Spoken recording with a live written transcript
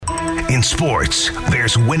In sports,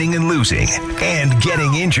 there's winning and losing and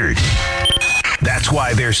getting injured. That's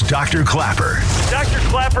why there's Dr. Klapper. Dr.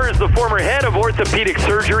 Klapper is the former head of orthopedic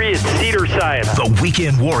surgery at Cedars-Sinai. The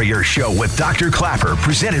Weekend Warrior Show with Dr. Klapper,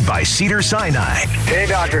 presented by Cedars-Sinai. Hey,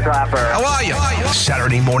 Dr. Klapper. How are you?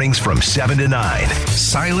 Saturday mornings from 7 to 9.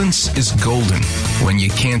 Silence is golden when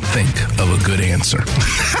you can't think of a good answer.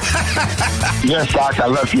 Yes, Doc, I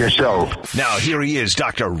love your show. Now here he is,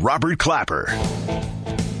 Dr. Robert Klapper.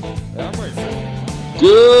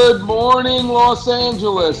 Good morning, Los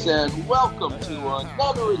Angeles, and welcome to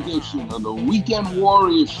another edition of the Weekend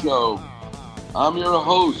Warrior Show. I'm your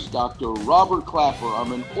host, Dr. Robert Klapper.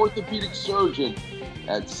 I'm an orthopedic surgeon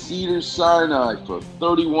at Cedars-Sinai for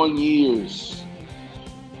 31 years.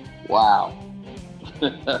 Wow,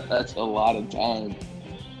 that's a lot of time.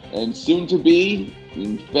 And soon to be,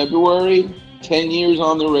 in February, 10 years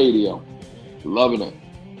on the radio. Loving it.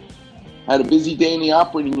 Had a busy day in the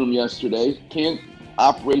operating room yesterday. Can't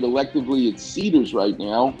operate electively at Cedars right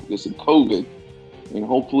now because of COVID, and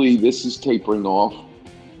hopefully this is tapering off.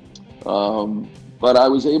 But I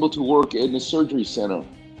was able to work in the surgery center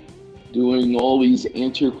doing all these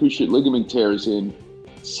anterior cruciate ligament tears in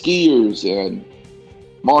skiers and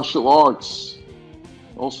martial arts.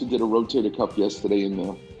 Also did a rotator cuff yesterday in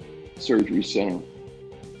the surgery center.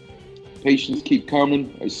 Patients keep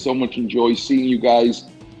coming. I so much enjoy seeing you guys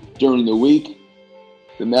during the week.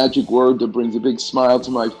 The magic word that brings a big smile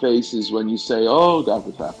to my face is when you say, "Oh,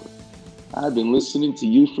 Dr. Klapper, I've been listening to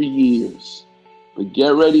you for years." But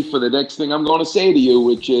get ready for the next thing I'm going to say to you,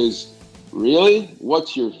 which is, really?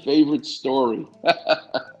 What's your favorite story?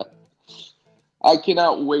 I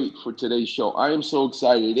cannot wait for today's show. I am so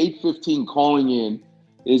excited. 8:15 calling in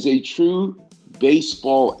is a true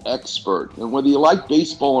baseball expert. And whether you like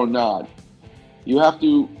baseball or not, you have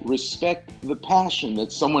to respect the passion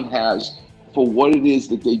that someone has for what it is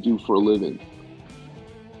that they do for a living.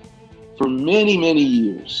 For many, many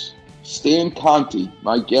years, Stan Conti,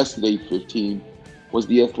 my guest at 8:15, was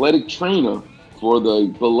the athletic trainer for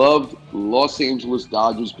the beloved Los Angeles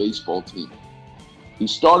Dodgers baseball team. He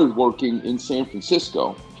started working in San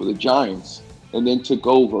Francisco for the Giants and then took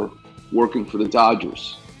over working for the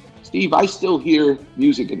Dodgers. Steve, I still hear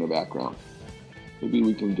music in the background. Maybe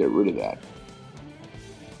we can get rid of that.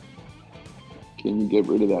 Can you get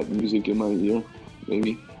rid of that music in my ear?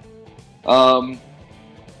 Maybe. The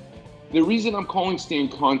reason I'm calling Stan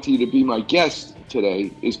Conti to be my guest today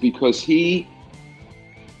is because he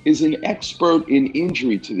is an expert in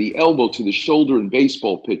injury to the elbow, to the shoulder in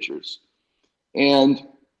baseball pitchers. And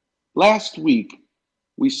last week,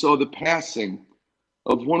 we saw the passing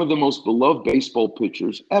of one of the most beloved baseball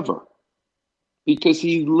pitchers ever, because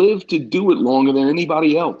he lived to do it longer than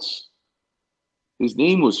anybody else. His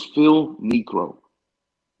name was Phil Niekro.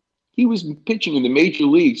 He was pitching in the major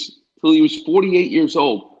leagues till he was 48 years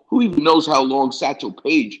old. Who even knows how long Satchel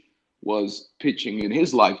Paige was pitching in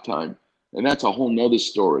his lifetime? And that's a whole nother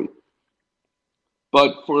story.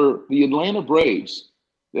 But for the Atlanta Braves,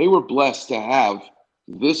 they were blessed to have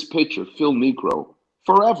this pitcher, Phil Niekro,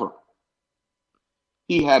 forever.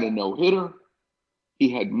 He had a no-hitter.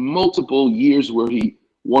 He had multiple years where he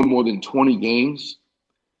won more than 20 games.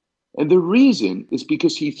 And the reason is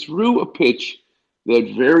because he threw a pitch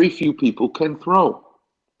that very few people can throw.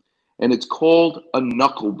 And it's called a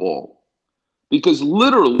knuckleball. Because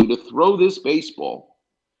literally, to throw this baseball,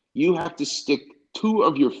 you have to stick two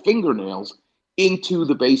of your fingernails into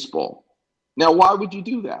the baseball. Now, why would you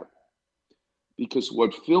do that? Because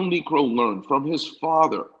what Phil Niekro learned from his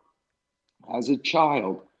father as a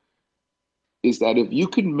child is that if you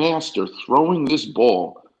can master throwing this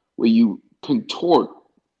ball where you contort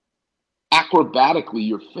acrobatically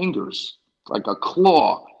your fingers like a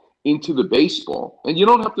claw into the baseball, and you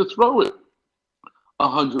don't have to throw it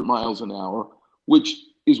 100 miles an hour, which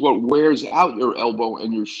is what wears out your elbow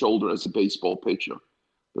and your shoulder as a baseball pitcher.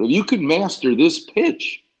 But if you can master this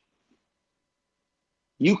pitch,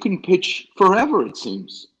 you can pitch forever, it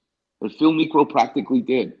seems. And Phil Niekro practically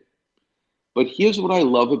did. But here's what I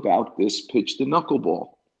love about this pitch, the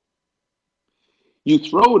knuckleball. You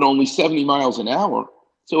throw it only 70 miles an hour,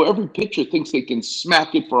 so every pitcher thinks they can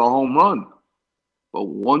smack it for a home run. But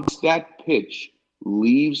once that pitch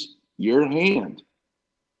leaves your hand,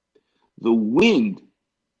 the wind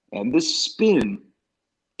and the spin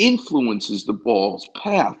influences the ball's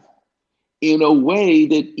path in a way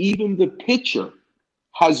that even the pitcher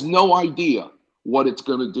has no idea what it's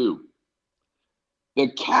going to do. The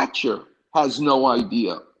catcher has no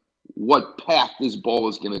idea what path this ball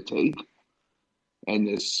is going to take. And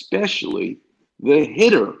especially the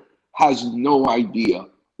hitter has no idea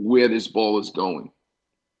where this ball is going.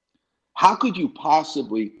 How could you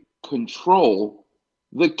possibly control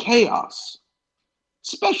the chaos,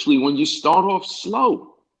 especially when you start off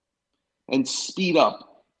slow and speed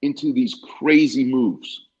up into these crazy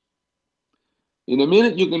moves. In a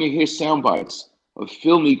minute, you're going to hear sound bites of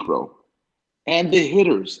Phil Niekro and the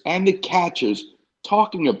hitters and the catchers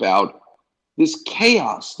talking about this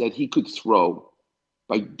chaos that he could throw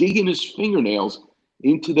by digging his fingernails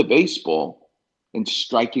into the baseball and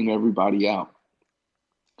striking everybody out.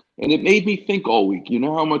 And it made me think all week, you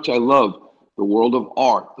know how much I love the world of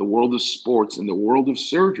art, the world of sports, and the world of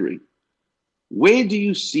surgery. Where do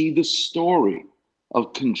you see the story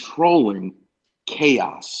of controlling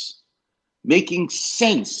chaos, making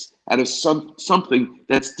sense out of something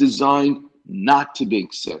that's designed not to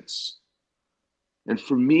make sense? And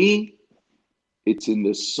for me, it's in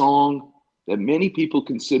this song that many people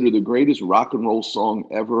consider the greatest rock and roll song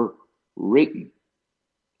ever written.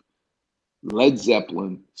 Led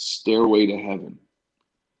Zeppelin, Stairway to Heaven.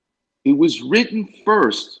 It was written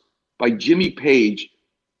first by Jimmy Page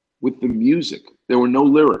with the music. There were no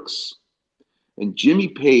lyrics. And Jimmy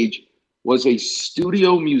Page was a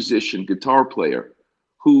studio musician, guitar player,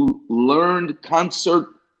 who learned concert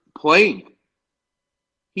playing.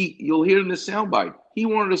 You'll hear in the soundbite, he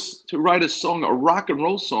wanted us to write a song, a rock and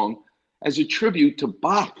roll song, as a tribute to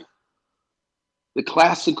Bach, the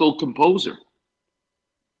classical composer.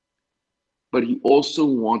 But he also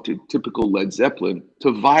wanted, typical Led Zeppelin,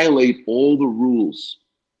 to violate all the rules.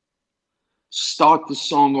 Start the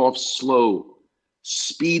song off slow,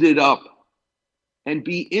 speed it up, and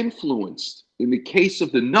be influenced. In the case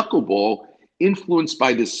of the knuckleball, influenced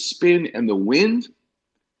by the spin and the wind,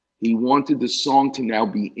 he wanted the song to now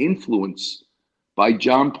be influenced by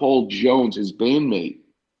John Paul Jones, his bandmate,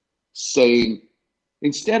 saying,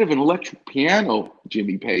 instead of an electric piano,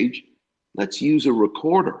 Jimmy Page, let's use a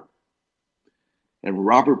recorder. And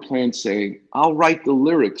Robert Plant saying, I'll write the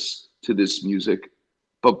lyrics to this music,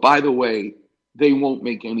 but by the way, they won't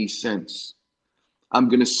make any sense. I'm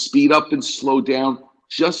going to speed up and slow down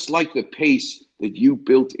just like the pace that you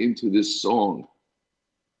built into this song.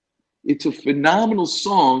 It's a phenomenal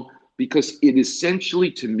song because it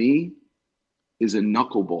essentially, to me, is a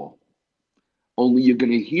knuckleball. Only you're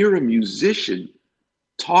going to hear a musician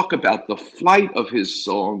talk about the flight of his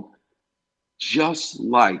song just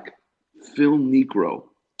like Phil Niekro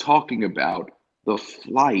talking about the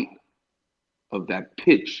flight of that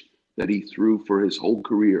pitch that he threw for his whole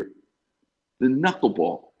career. The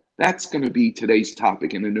knuckleball, that's going to be today's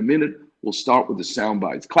topic. And in a minute, we'll start with the sound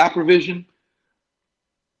bites. Klapper Vision,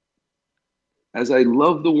 as I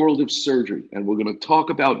love the world of surgery, and we're going to talk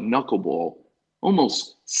about knuckleball,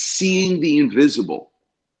 almost seeing the invisible.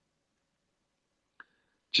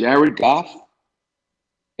 Jared Goff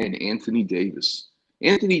and Anthony Davis.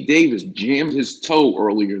 Anthony Davis jammed his toe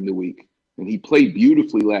earlier in the week, and he played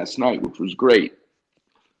beautifully last night, which was great.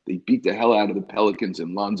 They beat the hell out of the Pelicans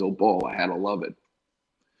and Lonzo Ball. I had to love it.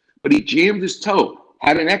 But he jammed his toe,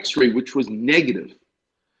 had an x-ray, which was negative.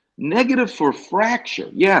 Negative for fracture,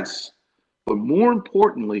 yes. But more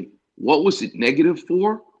importantly, what was it negative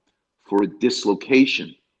for? For a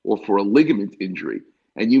dislocation or for a ligament injury.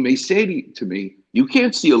 And you may say to me, you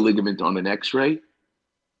can't see a ligament on an x-ray.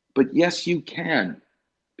 But yes, you can,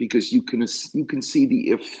 because you can see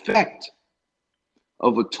the effect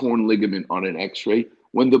of a torn ligament on an x-ray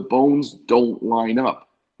when the bones don't line up.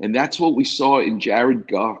 And that's what we saw in Jared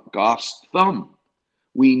Goff's thumb.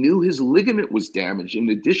 We knew his ligament was damaged in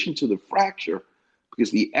addition to the fracture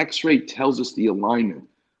because the x-ray tells us the alignment.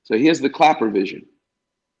 So here's the Klapper Vision.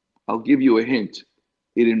 I'll give you a hint.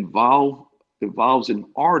 It involves an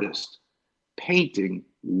artist painting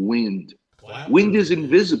wind. Wind is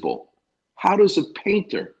invisible. How does a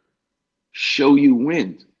painter show you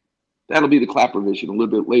wind? That'll be the Klapper Vision a little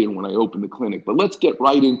bit later when I open the clinic. But let's get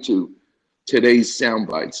right into today's sound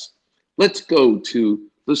bites. Let's go to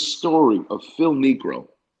the story of Phil Niekro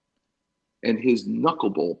and his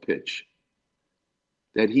knuckleball pitch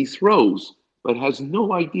that he throws but has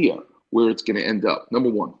no idea where it's going to end up. Number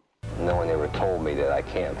one. No one ever told me that I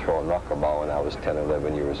can't throw a knuckleball when I was 10 or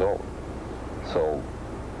 11 years old. So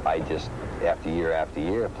I just, after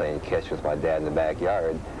year, playing catch with my dad in the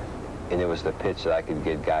backyard, and it was the pitch that I could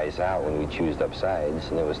get guys out when we choosed up sides,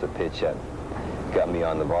 and it was the pitch that got me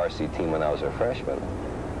on the varsity team when I was a freshman.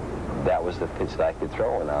 That was the pitch that I could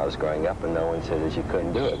throw when I was growing up, and no one said that you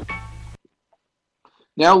couldn't do it.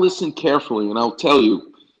 Now listen carefully, and I'll tell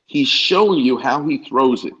you, he's showing you how he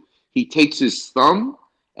throws it. He takes his thumb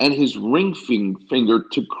and his ring finger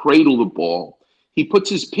to cradle the ball. He puts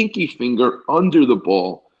his pinky finger under the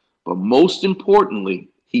ball, but most importantly,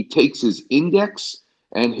 he takes his index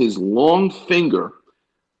and his long finger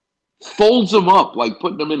folds them up like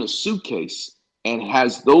putting them in a suitcase, and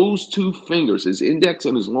has those two fingers, his index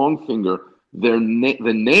and his long finger, the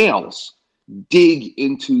nails dig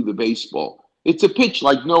into the baseball. It's a pitch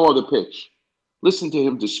like no other pitch. Listen to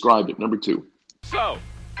him describe it. Number 2. So,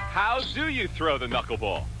 how do you throw the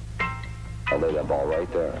knuckleball? I'll lay that ball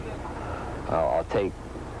right there. I'll take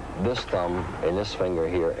this thumb and this finger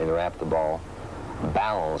here and wrap the ball,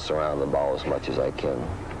 balance around the ball as much as I can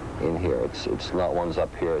in here. It's not one's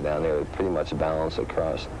up here or down there. Pretty much balance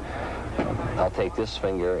across. I'll take this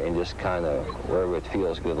finger and just kind of, wherever it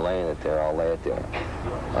feels good laying it there, I'll lay it there.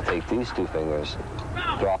 I'll take these two fingers,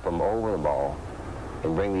 drop them over the ball,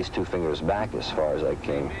 and bring these two fingers back as far as I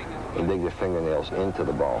can, and dig the fingernails into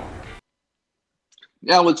the ball.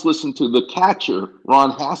 Now let's listen to the catcher,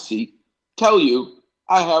 Ron Hassey, tell you,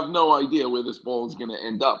 I have no idea where this ball is going to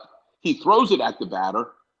end up. He throws it at the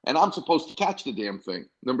batter, and I'm supposed to catch the damn thing.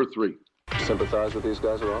 Number 3. Sympathize with these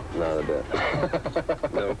guys at all? Not a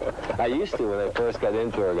bit. No. I used to when I first got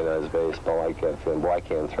into organized baseball. I kept feeling, boy, I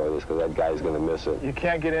can't throw this because that guy's going to miss it. You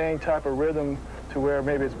can't get any type of rhythm to where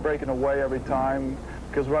maybe it's breaking away every time,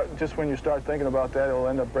 because just when you start thinking about that, it'll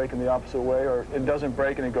end up breaking the opposite way, or it doesn't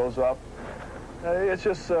break and it goes up. It's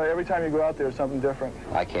just every time you go out there, it's something different.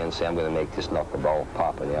 I can't say I'm going to make this knuckleball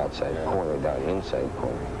pop in the outside corner, down the inside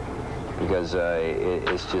corner. Because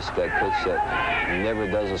it's just that pitch that never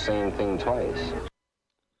does the same thing twice.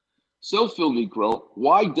 So, Phil Niekro,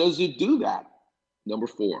 why does it do that? Number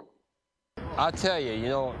 4. I'll tell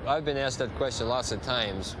you, I've been asked that question lots of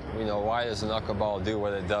times. Why does the knuckleball do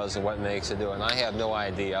what it does and what makes it do it? And I have no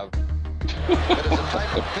idea. It is a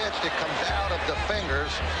type of pitch that comes out of the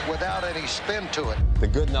fingers without any spin to it. The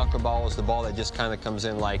good knuckleball is the ball that just kind of comes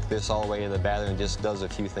in like this all the way in the batter and just does a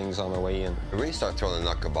few things on the way in. I really started throwing the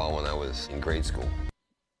knuckleball when I was in grade school.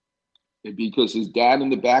 Because his dad in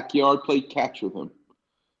the backyard played catch with him.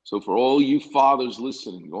 So for all you fathers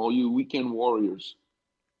listening, all you weekend warriors,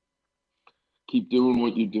 keep doing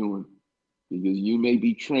what you're doing, because you may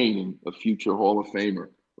be training a future Hall of Famer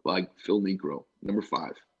like Phil Niekro. Number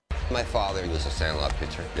 5. My father was a Sandlot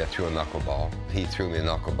pitcher that threw a knuckleball. He threw me a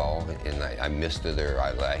knuckleball, and I missed it, or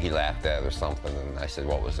he laughed at it or something, and I said,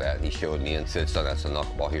 what was that? And he showed me and said, son, that's a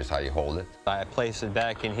knuckleball. Here's how you hold it. I place it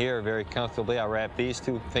back in here very comfortably. I wrap these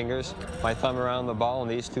two fingers, my thumb around the ball,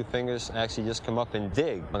 and these two fingers actually just come up and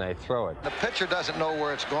dig when I throw it. The pitcher doesn't know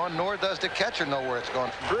where it's going, nor does the catcher know where it's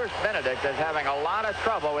going. Bruce Benedict is having a lot of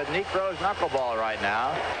trouble with Niekro's knuckleball right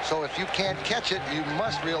now. So if you can't catch it, you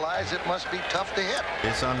must realize it must be tough to hit.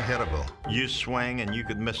 It's unhittable. You swing and you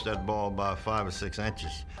could miss that ball by 5 or 6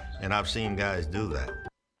 inches, and I've seen guys do that.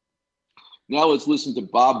 Now let's listen to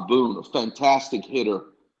Bob Boone, a fantastic hitter,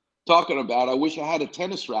 talking about, I wish I had a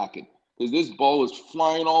tennis racket, because this ball is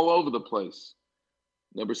flying all over the place.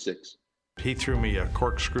 Number 6. He threw me a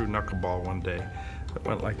corkscrew knuckleball one day that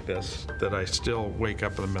went like this, that I still wake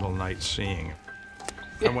up in the middle of the night seeing.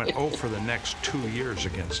 I went 0 for the next 2 years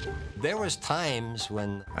against him. There was times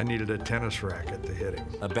when I needed a tennis racket to hit him.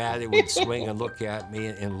 A batter would swing and look at me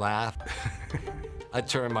and laugh. I'd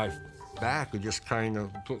turn my back and just kind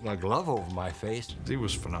of put my glove over my face. He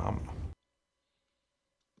was phenomenal.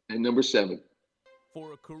 And number 7.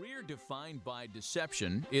 For a career defined by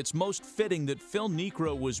deception, it's most fitting that Phil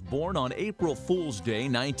Niekro was born on April Fool's Day,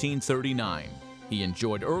 1939. He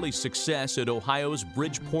enjoyed early success at Ohio's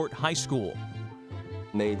Bridgeport High School.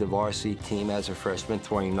 Made the varsity team as a freshman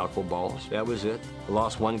throwing knuckleballs. That was it.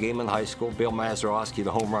 Lost one game in high school. Bill Mazeroski,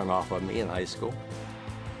 the home run off of me in high school.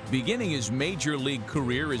 Beginning his major league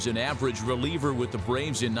career as an average reliever with the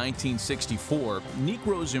Braves in 1964,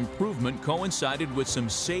 Niekro's improvement coincided with some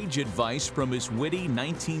sage advice from his witty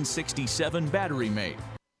 1967 battery mate.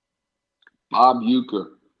 Bob Uecker,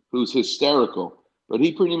 who's hysterical, but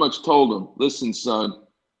he pretty much told him, listen, son,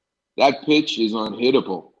 that pitch is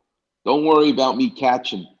unhittable. Don't worry about me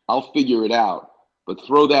catching. I'll figure it out. But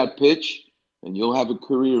throw that pitch, and you'll have a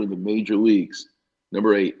career in the major leagues.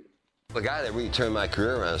 Number 8. The guy that really turned my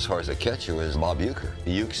career around as far as a catcher was Bob Uecker.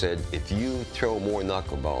 Uecker said, if you throw more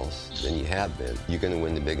knuckleballs than you have been, you're going to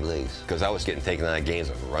win the big leagues. Because I was getting taken out of games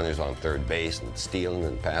with runners on third base and stealing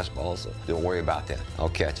and pass balls. So don't worry about that. I'll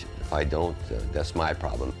catch it. If I don't, that's my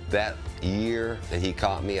problem. That year that he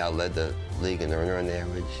caught me, I led the league in earned run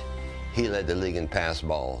average. He led the league in pass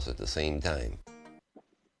balls at the same time.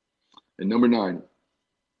 And number 9.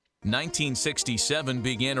 1967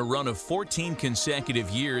 began a run of 14 consecutive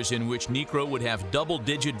years in which Niekro would have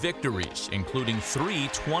double-digit victories, including 3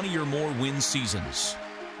 20 or more win seasons.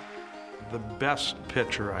 The best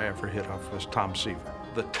pitcher I ever hit off was Tom Seaver.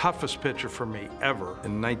 The toughest pitcher for me ever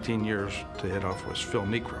in 19 years to hit off was Phil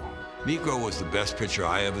Niekro. Niekro was the best pitcher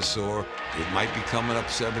I ever saw. It might be coming up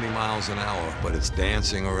 70 miles an hour, but it's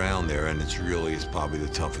dancing around there, and it's probably the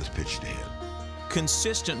toughest pitch to hit.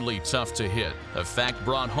 Consistently tough to hit, a fact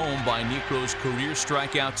brought home by Niekro's career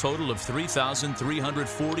strikeout total of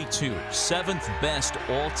 3,342, seventh best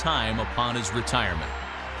all-time upon his retirement.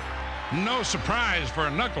 No surprise for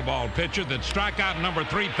a knuckleball pitcher that strikeout number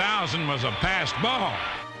 3,000 was a passed ball.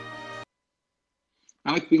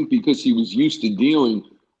 I think because he was used to dealing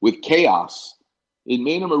with chaos, it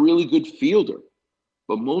made him a really good fielder.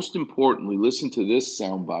 But most importantly, listen to this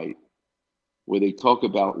soundbite where they talk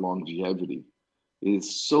about longevity. It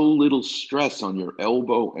is so little stress on your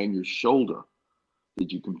elbow and your shoulder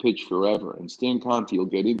that you can pitch forever. And Stan Conti will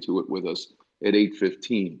get into it with us at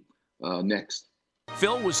 8:15 next.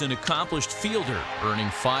 Phil was an accomplished fielder, earning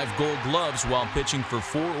 5 Gold Gloves while pitching for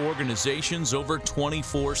 4 organizations over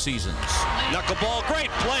 24 seasons. Knuckleball, great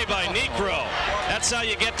play by Niekro. That's how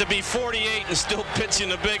you get to be 48 and still pitch in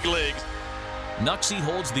the big leagues. Knucksy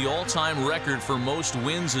holds the all-time record for most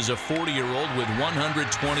wins as a 40-year-old with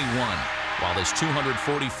 121. While his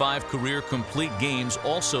 245 career complete games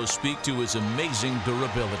also speak to his amazing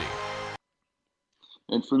durability.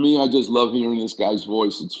 And for me, I just love hearing this guy's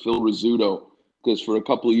voice. It's Phil Rizzuto, because for a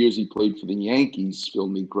couple of years he played for the Yankees, Phil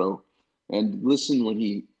Niekro. And listen when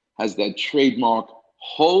he has that trademark,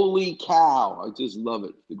 holy cow. I just love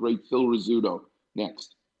it. The great Phil Rizzuto.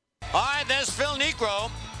 Next. All right, there's Phil Niekro,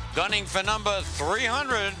 gunning for number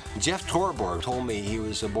 300. Jeff Torborg told me he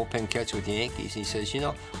was a bullpen catcher with the Yankees. He says, you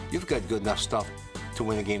know, you've got good enough stuff to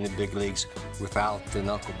win a game in the big leagues without the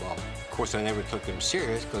knuckleball. Of course, I never took him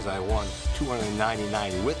serious because I won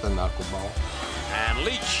 299 with the knuckleball. And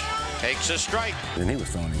Leach takes a strike. And he was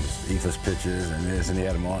throwing these eagless pitches and this, and he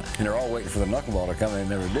had them on. And they're all waiting for the knuckleball to come, and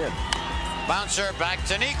they never did. Bouncer back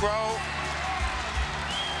to Niekro.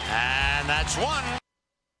 And that's one.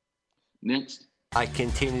 Next. I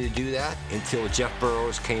continued to do that until Jeff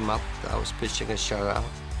Burroughs came up. I was pitching a shutout,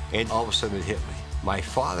 and all of a sudden it hit me. My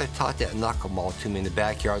father taught that knuckleball to me in the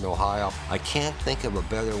backyard in Ohio. I can't think of a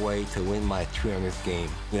better way to win my 300th game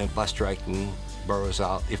than by striking Burroughs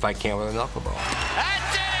out if I can with a knuckleball. That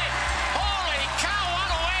did it! Holy cow,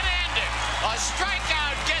 what a way to end it! A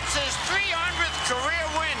strikeout gets his 300th career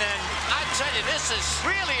win, and I tell you, this is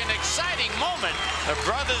really an exciting moment. The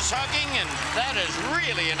brothers hugging, and that is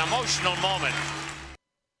really an emotional moment.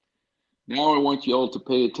 Now I want you all to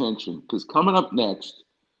pay attention, because coming up next,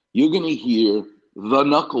 you're going to hear the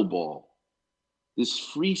knuckleball. This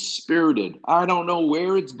free-spirited, I don't know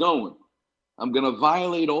where it's going. I'm going to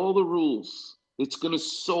violate all the rules. It's going to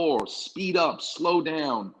soar, speed up, slow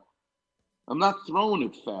down. I'm not throwing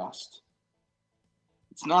it fast.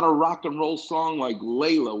 It's not a rock and roll song like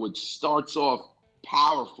Layla, which starts off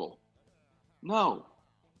powerful. No,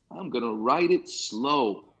 I'm going to write it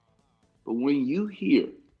slow. But when you hear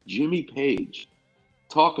Jimmy Page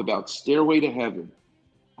talk about Stairway to Heaven,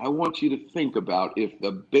 I want you to think about if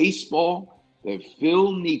the baseball that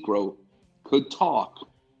Phil Niekro could talk,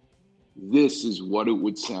 this is what it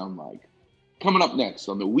would sound like. Coming up next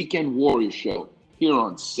on the Weekend Warrior Show here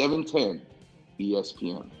on 710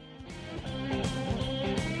 ESPN.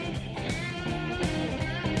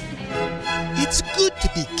 It's good to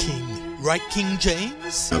be king, right, King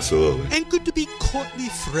James? Absolutely. And good to be courtly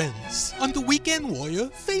friends on the Weekend Warrior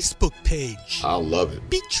Facebook page. I love it.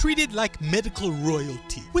 Be treated like medical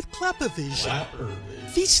royalty with Klapper Vision.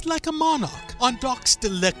 Feast like a monarch on Doc's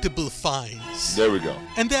delectable finds. There we go.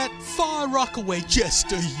 And that far rockaway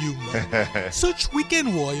jester humor. Search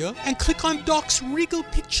Weekend Warrior and click on Doc's regal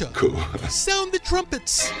picture. Cool. Sound the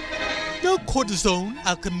trumpets. No cortisone,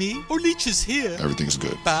 alchemy, or leeches here. Everything's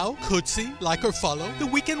good. Bow, curtsy, like or follow the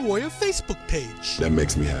Weekend Warrior Facebook page. That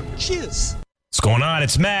makes me happy. Cheers. What's going on?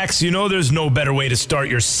 It's Max. You know there's no better way to start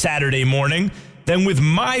your Saturday morning than with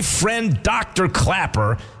my friend Dr.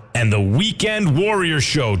 Klapper and the Weekend Warrior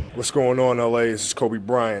Show. What's going on, LA? This is Kobe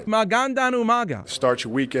Bryant. Magandang umaga. Start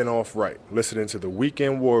your weekend off right. Listening to the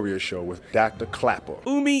Weekend Warrior Show with Dr. Klapper.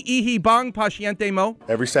 Umi ihi bang pasyente mo.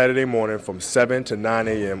 Every Saturday morning from 7 to 9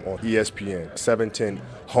 a.m. on ESPN, 710,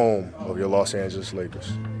 home of your Los Angeles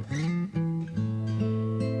Lakers.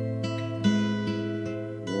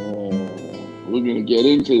 We're going to get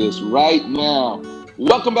into this right now.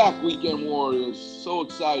 Welcome back, Weekend Warriors. So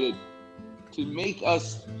excited to make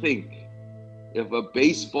us think if a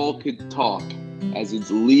baseball could talk as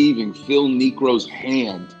it's leaving Phil Niekro's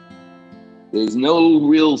hand. There's no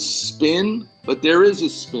real spin, but there is a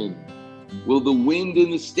spin. Will the wind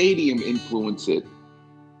in the stadium influence it?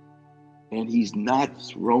 And he's not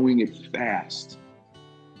throwing it fast.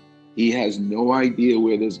 He has no idea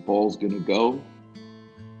where this ball's going to go.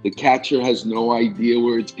 The catcher has no idea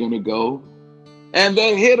where it's going to go. And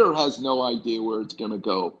the hitter has no idea where it's going to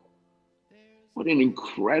go. What an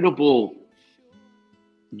incredible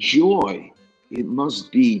joy it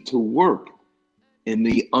must be to work in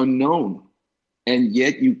the unknown. And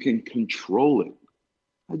yet you can control it.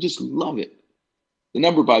 I just love it. The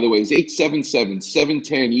number, by the way, is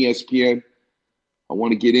 877-710-ESPN. I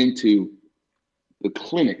want to get into the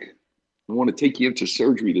clinic. I want to take you into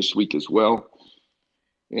surgery this week as well.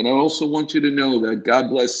 And I also want you to know that God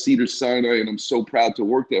bless Cedars-Sinai, and I'm so proud to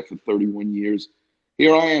work there for 31 years.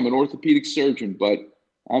 Here I am, an orthopedic surgeon, but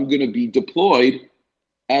I'm going to be deployed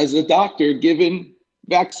as a doctor giving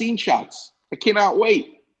vaccine shots. I cannot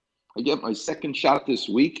wait. I get my second shot this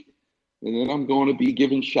week, and then I'm going to be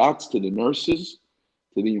giving shots to the nurses,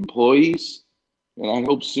 to the employees, and I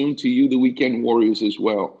hope soon to you, the weekend warriors, as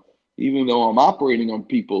well. Even though I'm operating on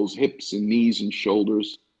people's hips and knees and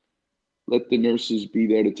shoulders, let the nurses be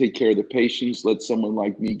there to take care of the patients. Let someone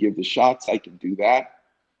like me give the shots. I can do that.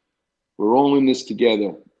 We're all in this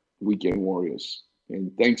together, weekend warriors.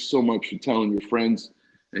 And thanks so much for telling your friends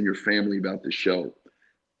and your family about the show.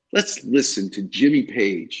 Let's listen to Jimmy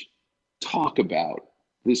Page talk about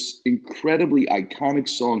this incredibly iconic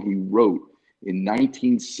song he wrote in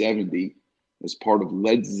 1970 as part of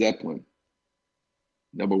Led Zeppelin.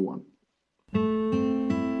 Number one.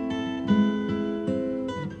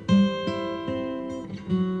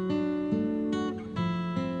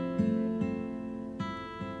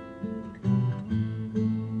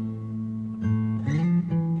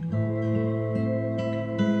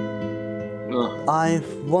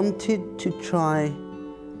 I've wanted to try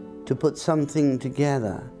to put something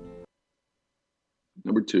together.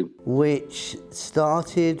 Number two. Which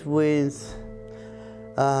started with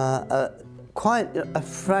quite a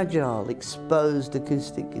fragile, exposed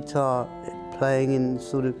acoustic guitar playing in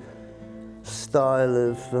sort of style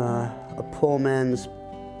of a poor man's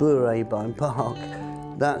bourrée by Bach,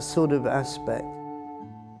 that sort of aspect.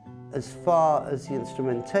 As far as the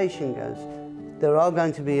instrumentation goes, there are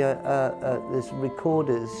going to be there's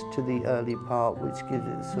recorders to the early part, which gives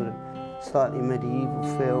it a sort of slightly medieval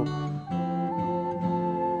feel.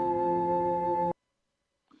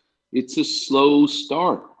 It's a slow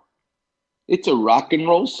start. It's a rock and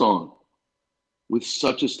roll song with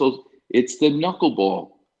such a slow. It's the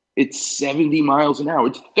knuckleball. It's 70 miles an hour.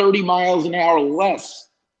 It's 30 miles an hour less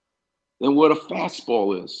than what a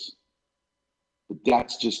fastball is. But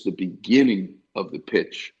that's just the beginning of the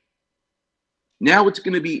pitch. Now it's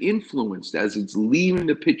going to be influenced as it's leaving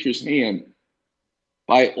the pitcher's hand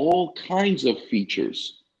by all kinds of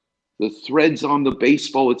features. The threads on the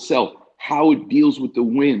baseball itself, how it deals with the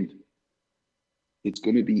wind. It's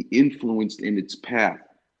going to be influenced in its path.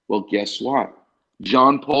 Well, guess what?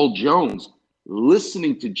 John Paul Jones,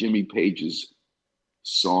 listening to Jimmy Page's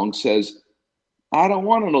song, says, I don't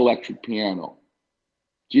want an electric piano.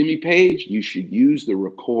 Jimmy Page, you should use the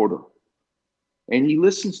recorder. And he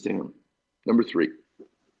listens to him. Number three.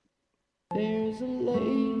 There's a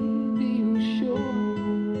lady who's sure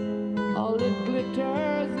all that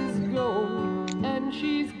glitters is gold, and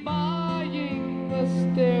she's buying a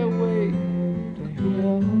stairway to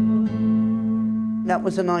heaven. That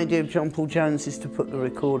was an idea of John Paul Jones's to put the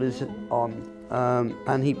recorders on,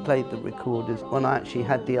 and he played the recorders. When I actually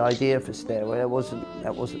had the idea for Stairway, that wasn't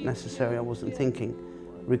necessary. I wasn't thinking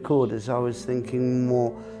recorders. I was thinking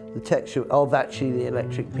more the texture of actually the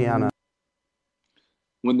electric piano.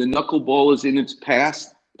 When the knuckleball is in its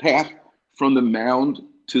path from the mound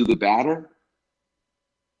to the batter,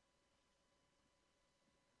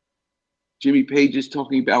 Jimmy Page is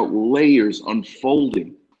talking about layers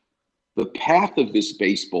unfolding. The path of this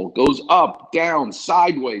baseball goes up, down,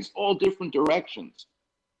 sideways, all different directions,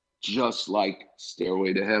 just like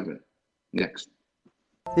Stairway to Heaven. Next.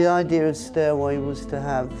 The idea of Stairway was to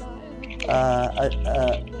have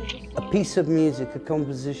a piece of music, a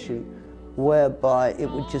composition, whereby it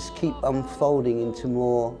would just keep unfolding into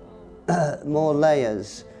more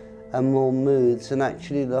layers and more moods, and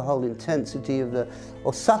actually the whole intensity of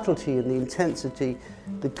or subtlety and the intensity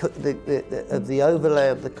of the overlay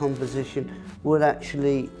of the composition would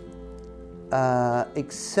actually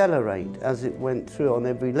accelerate as it went through on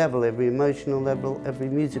every level, every emotional level, every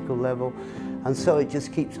musical level, and so it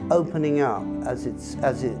just keeps opening up as it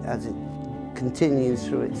continues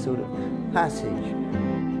through its sort of passage.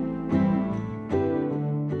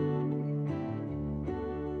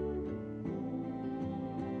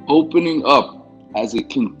 Opening up as it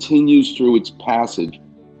continues through its passage.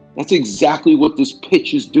 That's exactly what this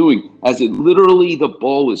pitch is doing, as it literally, the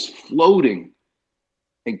ball is floating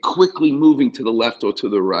and quickly moving to the left or to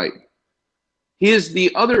the right. Here's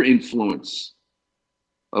the other influence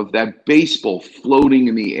of that baseball floating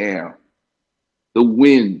in the air, the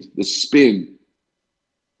wind, the spin.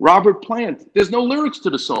 Robert Plant, there's no lyrics to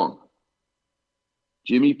the song.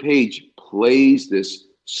 Jimmy Page plays this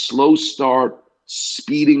slow start,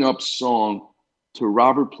 speeding up song to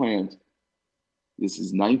Robert Plant. This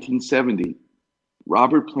is 1970.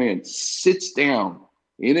 Robert Plant sits down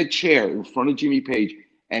in a chair in front of Jimmy Page,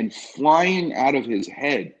 and flying out of his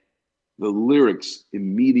head, the lyrics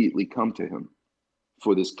immediately come to him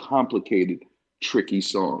for this complicated, tricky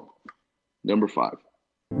song. Number 5.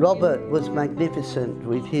 Robert was magnificent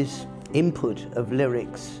with his input of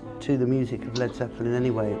lyrics to the music of Led Zeppelin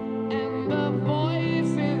anyway.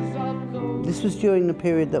 This was during the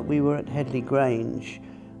period that we were at Headley Grange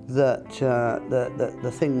that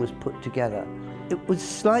the thing was put together. It was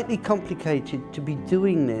slightly complicated to be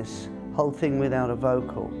doing this whole thing without a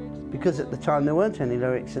vocal, because at the time there weren't any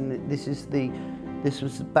lyrics, and this was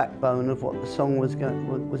the backbone of what the song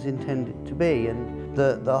was intended to be, and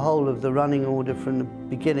the whole of the running order from the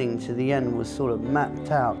beginning to the end was sort of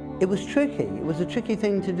mapped out. It was tricky. It was a tricky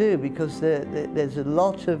thing to do because there's a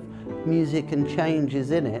lot of music and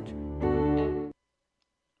changes in it.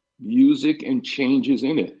 Music and changes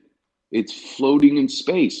in it. It's floating in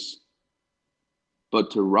space.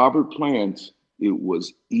 But to Robert Plant, it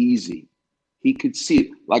was easy. He could see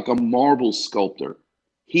it like a marble sculptor.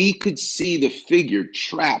 He could see the figure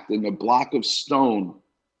trapped in a block of stone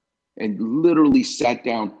and literally sat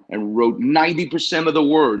down and wrote 90% of the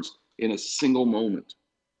words in a single moment.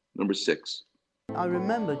 Number 6. I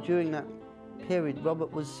remember during that period,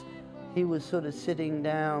 Robert was sort of sitting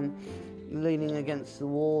down, leaning against the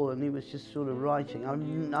wall, and he was just sort of writing.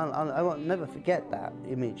 I won't never forget that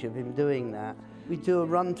image of him doing that. We do a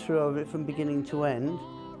run through of it from beginning to end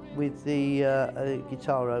with the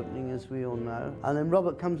guitar opening, as we all know. And then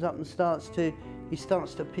Robert comes up and starts to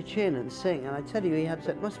pitch in and sing. And I tell you,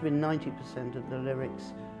 it must have been 90% of the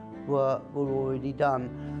lyrics were already done.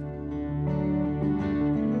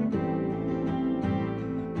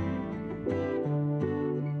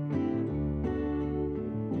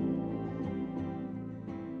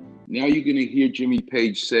 Now you're going to hear Jimmy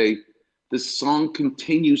Page say, the song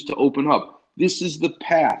continues to open up. This is the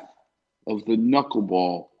path of the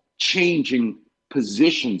knuckleball, changing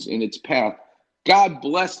positions in its path. God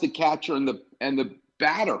bless the catcher and the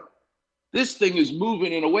batter. This thing is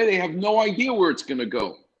moving in a way they have no idea where it's going to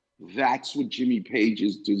go. That's what Jimmy Page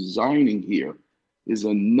is designing here, is a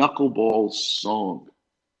knuckleball song.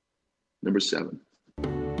 Number 7.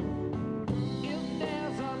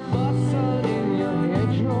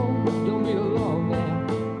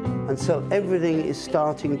 And so everything is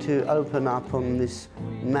starting to open up on this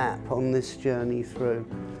map, on this journey through.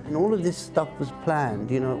 And all of this stuff was planned,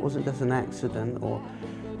 you know, it wasn't just an accident or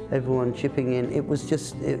everyone chipping in. It was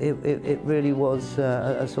just, it really was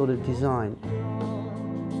a sort of design.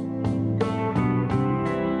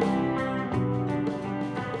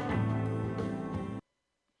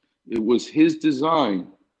 It was his design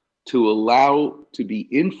to allow to be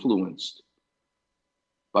influenced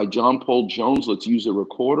by John Paul Jones, let's use a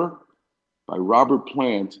recorder, by Robert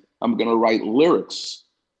Plant, I'm going to write lyrics,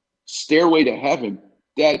 Stairway to Heaven,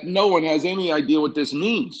 that no one has any idea what this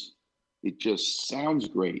means. It just sounds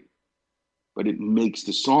great, but it makes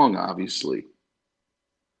the song, obviously.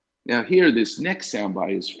 Now here, this next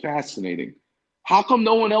soundbite is fascinating. How come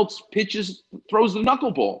no one else throws the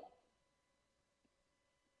knuckleball?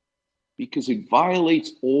 Because it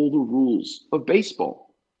violates all the rules of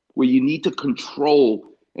baseball, where you need to control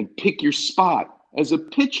and pick your spot as a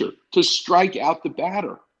pitcher to strike out the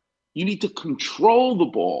batter. You need to control the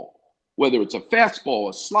ball, whether it's a fastball,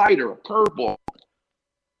 a slider, a curveball.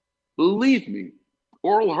 Believe me,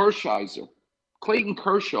 Oral Hershiser, Clayton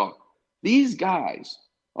Kershaw, these guys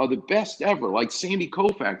are the best ever, like Sandy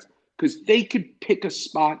Koufax, because they could pick a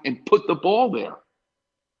spot and put the ball there.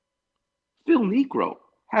 Phil Niekro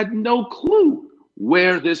had no clue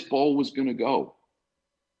where this ball was going to go.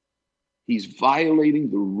 He's violating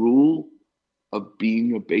the rule of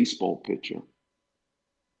being a baseball pitcher.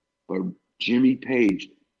 But Jimmy Page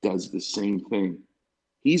does the same thing.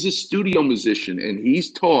 He's a studio musician, and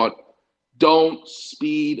he's taught, don't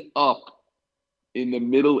speed up in the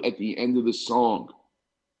middle at the end of the song.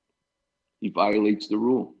 He violates the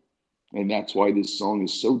rule. And that's why this song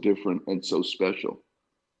is so different and so special.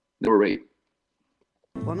 Number 8.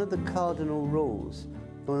 One of the cardinal rules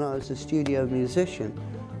when I was a studio musician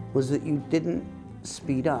was that you didn't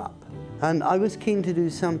speed up. And I was keen to do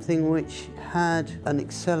something which had an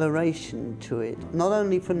acceleration to it, not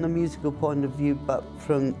only from the musical point of view, but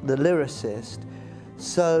from the lyricist.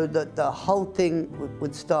 so that the whole thing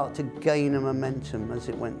would start to gain a momentum as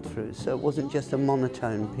it went through. So it wasn't just a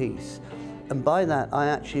monotone piece. And by that, I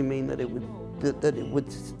actually mean that it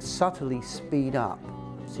would subtly speed up.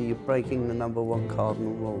 So you're breaking the number one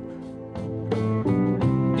cardinal rule.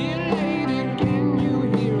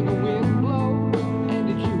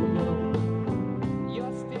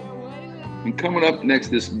 And coming up next,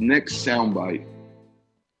 this next soundbite,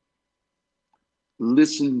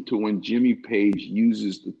 listen to when Jimmy Page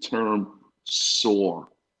uses the term soar.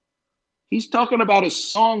 He's talking about a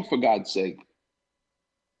song, for God's sake.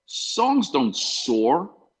 Songs don't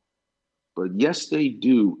soar, but yes, they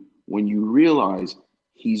do when you realize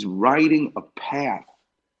he's writing a path.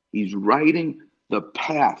 He's writing the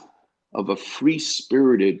path of a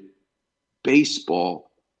free-spirited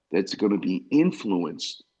baseball that's going to be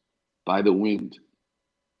influenced by the wind.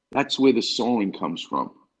 That's where the soaring comes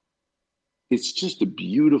from. It's just a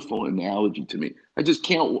beautiful analogy to me. I just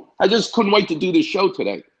couldn't wait to do this show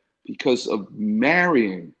today because of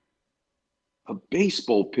marrying a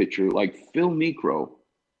baseball pitcher like Phil Niekro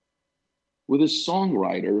with a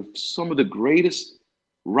songwriter of some of the greatest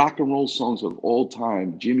rock and roll songs of all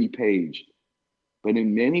time, Jimmy Page. But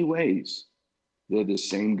in many ways, they're the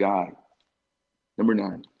same guy. Number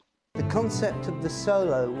 9. The concept of the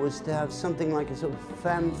solo was to have something like a sort of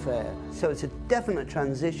fanfare. So it's a definite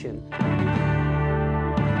transition.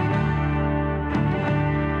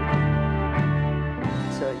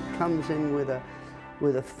 So it comes in with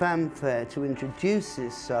a fanfare to introduce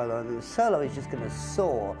this solo, and the solo is just going to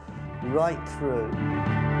soar right through.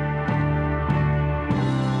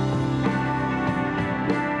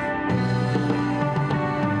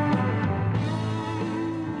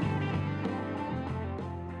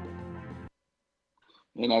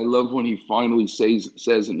 And I love when he finally says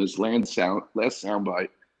in this last soundbite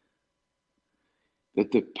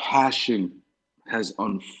that the passion has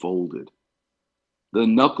unfolded. The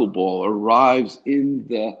knuckleball arrives in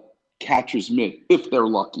the catcher's mitt, if they're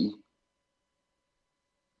lucky.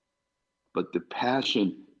 But the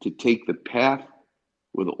passion to take the path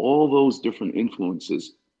with all those different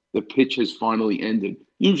influences, the pitch has finally ended,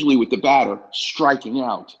 usually with the batter striking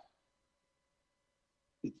out.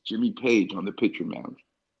 It's Jimmy Page on the pitcher mound.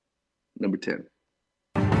 Number 10.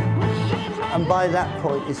 And by that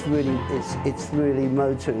point, it's really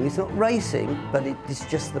motoring. It's not racing, but it's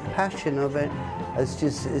just the passion of it has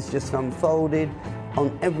just unfolded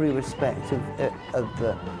on every respect of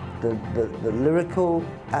the lyrical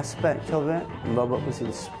aspect of it. Robert was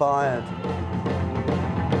inspired.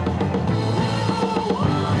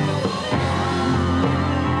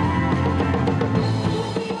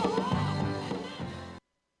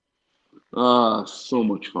 So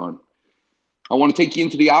much fun. I want to take you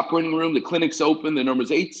into the operating room. The clinic's open. The number is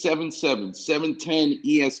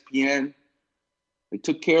 877-710-ESPN. I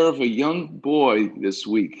took care of a young boy this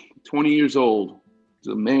week, 20 years old.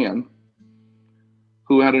 He's a man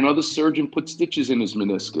who had another surgeon put stitches in his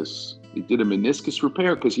meniscus. He did a meniscus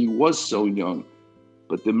repair because he was so young.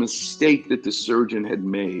 But the mistake that the surgeon had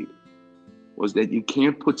made was that you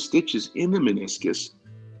can't put stitches in the meniscus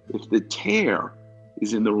if the tear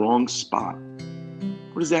is in the wrong spot.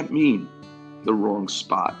 What does that mean? The wrong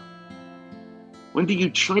spot. When do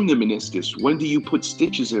you trim the meniscus? When do you put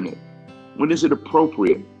stitches in it? When is it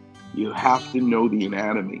appropriate? You have to know the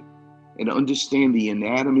anatomy and understand the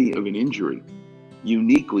anatomy of an injury,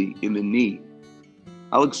 uniquely in the knee.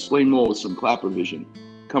 I'll explain more with some Klapper Vision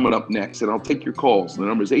coming up next, and I'll take your calls. The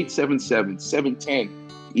number is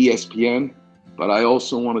 877-710-ESPN, but I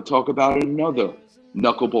also want to talk about another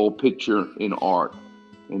knuckleball pitcher in art,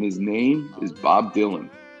 and his name is Bob Dylan.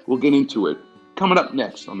 We'll get into it coming up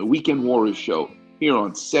next on the Weekend Warriors Show here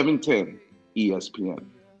on 710 ESPN.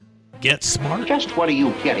 Get smart. Just what are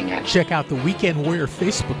you getting at? Check out the Weekend Warrior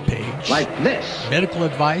Facebook page. Like this. Medical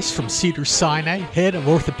advice from Cedars-Sinai, head of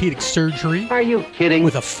orthopedic surgery. Are you kidding?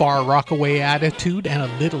 With a far rockaway attitude and a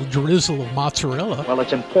little drizzle of mozzarella. Well,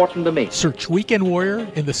 it's important to me. Search Weekend Warrior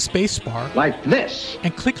in the space bar. Like this.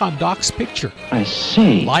 And click on Doc's picture. I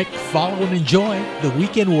see. Like, follow, and enjoy the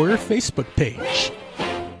Weekend Warrior Facebook page.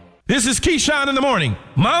 This is Keyshawn in the morning.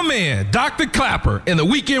 My man, Dr. Klapper, in the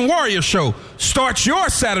Weekend Warrior Show starts your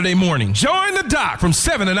Saturday morning. Join the doc from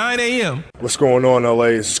 7 to 9 a.m. What's going on,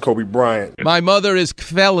 LA? This is Kobe Bryant. My mother is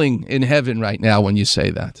kvelling in heaven right now when you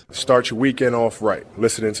say that. Start your weekend off right.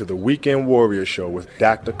 Listening to the Weekend Warrior Show with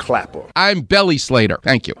Dr. Klapper. I'm Belly Slater.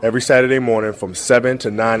 Thank you. Every Saturday morning from 7 to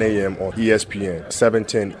 9 a.m. on ESPN,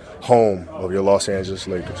 710, home of your Los Angeles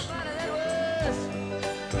Lakers.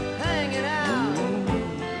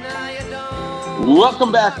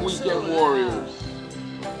 Welcome back, Weekend Warriors.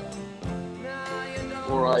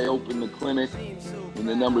 before I open the clinic. And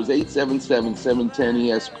the number is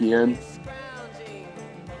 877-710-ESPN.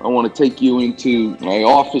 I want to take you into my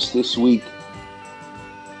office this week,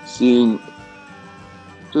 seeing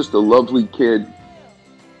just a lovely kid,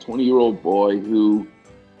 20-year-old boy who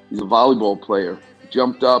is a volleyball player.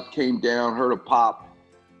 Jumped up, came down, heard a pop,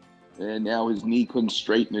 and now his knee couldn't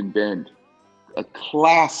straighten and bend. A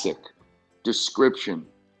classic description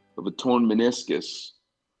of a torn meniscus,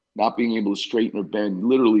 not being able to straighten or bend.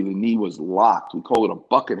 Literally, the knee was locked. We call it a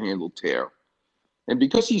bucket handle tear. And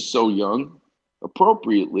because he's so young,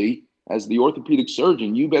 appropriately, as the orthopedic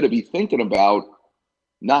surgeon, you better be thinking about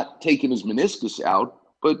not taking his meniscus out,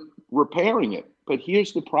 but repairing it. But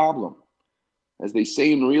here's the problem. As they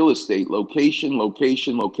say in real estate, location,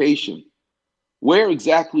 location, location. Where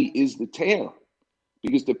exactly is the tear?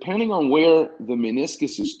 Because depending on where the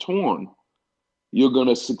meniscus is torn, you're going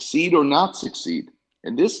to succeed or not succeed.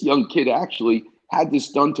 And this young kid actually had this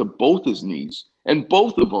done to both his knees, and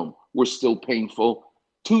both of them were still painful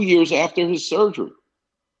 2 years after his surgery.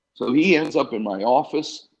 So he ends up in my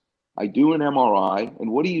office. I do an MRI, and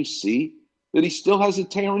what do you see? That he still has a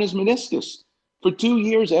tear in his meniscus. For 2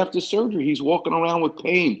 years after surgery, he's walking around with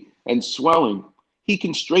pain and swelling. He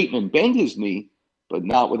can straighten and bend his knee, but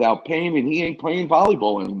not without pain, and he ain't playing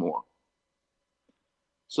volleyball anymore.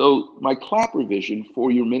 So my Klapper Vision for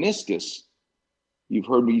your meniscus, you've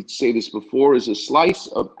heard me say this before, is a slice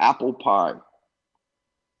of apple pie.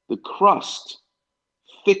 The crust,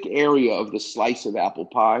 thick area of the slice of apple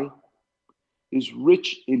pie is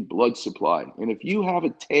rich in blood supply. And if you have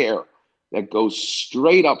a tear that goes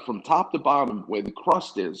straight up from top to bottom where the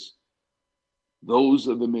crust is, those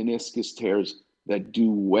are the meniscus tears that do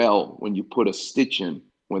well when you put a stitch in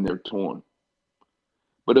when they're torn.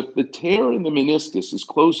 But if the tear in the meniscus is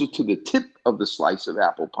closer to the tip of the slice of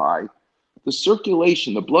apple pie, the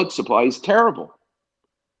circulation, the blood supply is terrible.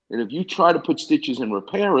 And if you try to put stitches and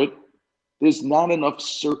repair it, there's not enough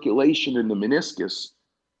circulation in the meniscus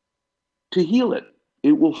to heal it.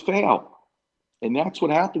 It will fail. And that's what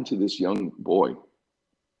happened to this young boy.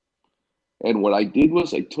 And what I did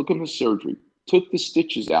was I took him to surgery, took the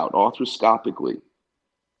stitches out arthroscopically,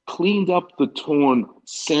 cleaned up the torn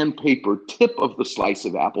sandpaper tip of the slice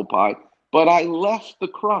of apple pie, but I left the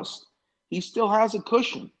crust. He still has a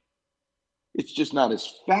cushion. It's just not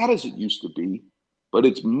as fat as it used to be, but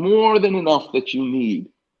it's more than enough that you need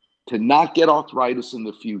to not get arthritis in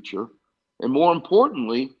the future. And more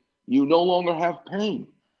importantly, you no longer have pain.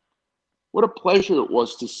 What a pleasure it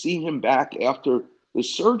was to see him back after the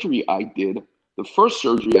surgery I did, the first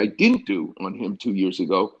surgery I didn't do on him 2 years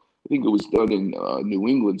ago. I think it was done in New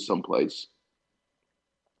England someplace.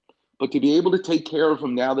 But to be able to take care of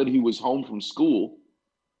him now that he was home from school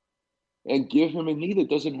and give him a knee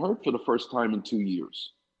that doesn't hurt for the first time in 2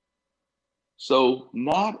 years. So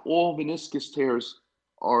not all meniscus tears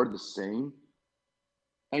are the same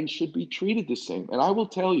and should be treated the same. And I will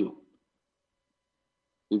tell you,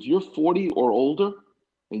 if you're 40 or older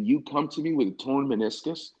and you come to me with a torn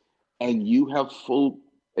meniscus and you have full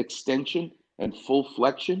extension and full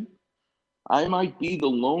flexion, I might be the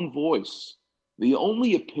lone voice, the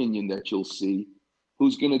only opinion that you'll see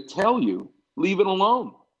who's going to tell you, leave it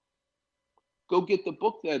alone. Go get the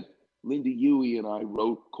book that Linda Huey and I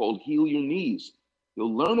wrote called Heal Your Knees.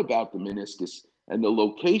 You'll learn about the meniscus and the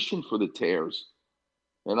location for the tears.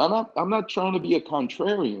 And I'm not trying to be a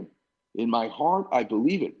contrarian. In my heart, I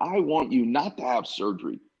believe it. I want you not to have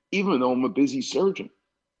surgery, even though I'm a busy surgeon.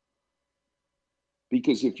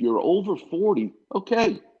 Because if you're over 40,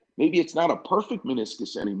 okay, maybe it's not a perfect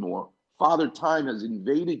meniscus anymore. Father Time has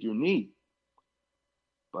invaded your knee.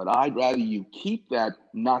 But I'd rather you keep that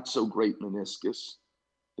not so great meniscus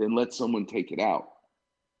than let someone take it out.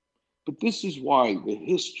 But this is why the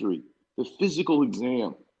history, the physical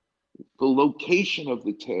exam, the location of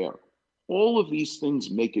the tear, all of these things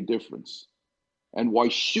make a difference. And why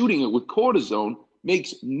shooting it with cortisone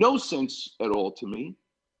makes no sense at all to me,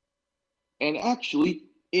 and actually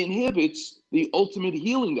inhibits the ultimate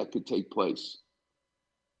healing that could take place.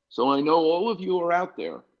 So I know all of you are out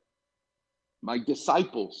there, my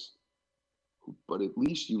disciples, but at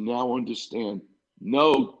least you now understand,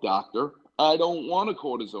 no, doctor, I don't want a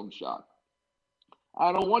cortisone shot.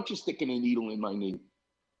 I don't want you sticking a needle in my knee.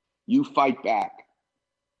 You fight back.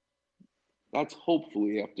 That's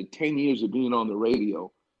hopefully, after 10 years of being on the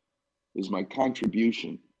radio, is my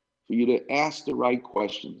contribution for you to ask the right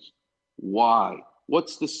questions. Why?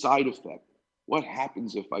 What's the side effect? What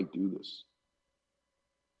happens if I do this?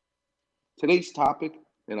 Today's topic,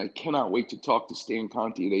 and I cannot wait to talk to Stan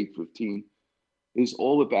Conti at 8:15, is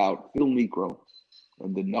all about Phil Niekro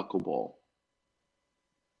and the knuckleball.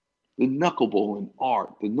 The knuckleball in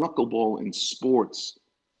art, the knuckleball in sports,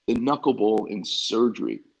 the knuckleball in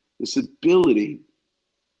surgery. This ability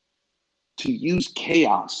to use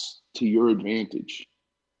chaos to your advantage.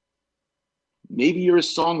 Maybe you're a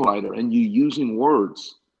songwriter and you're using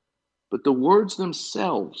words, but the words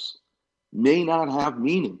themselves may not have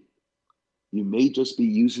meaning. You may just be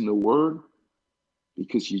using the word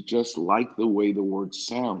because you just like the way the word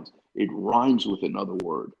sounds. It rhymes with another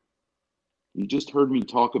word. You just heard me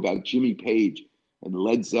talk about Jimmy Page and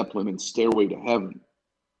Led Zeppelin and Stairway to Heaven.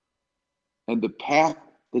 And the path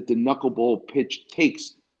that the knuckleball pitch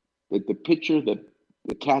takes, that the pitcher,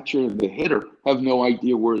 the catcher, and the hitter have no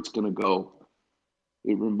idea where it's going to go.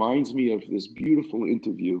 It reminds me of this beautiful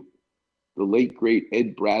interview the late, great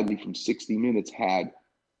Ed Bradley from 60 Minutes had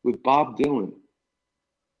with Bob Dylan.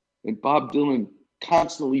 And Bob Dylan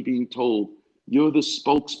constantly being told, you're the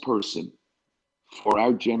spokesperson for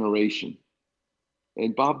our generation.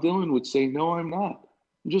 And Bob Dylan would say, no, I'm not.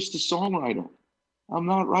 I'm just a songwriter. I'm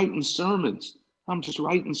not writing sermons. I'm just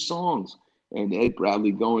writing songs. And Ed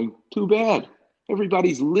Bradley going, too bad.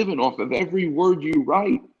 Everybody's living off of every word you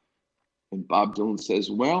write. And Bob Dylan says,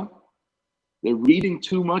 well, they're reading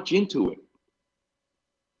too much into it.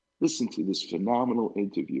 Listen to this phenomenal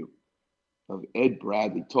interview of Ed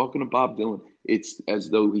Bradley talking to Bob Dylan. It's as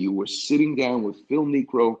though you were sitting down with Phil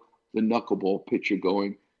Niekro, the knuckleball pitcher,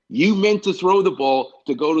 going, you meant to throw the ball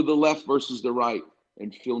to go to the left versus the right.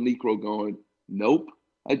 And Phil Niekro going, nope.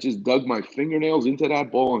 I just dug my fingernails into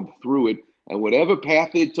that ball and threw it. And whatever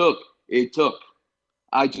path it took, it took.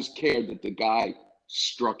 I just cared that the guy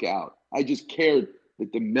struck out. I just cared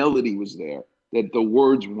that the melody was there, that the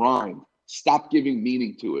words rhymed. Stop giving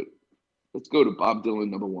meaning to it. Let's go to Bob Dylan,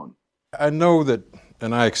 number one. I know that,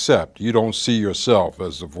 and I accept, you don't see yourself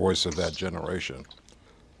as the voice of that generation.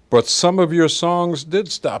 But some of your songs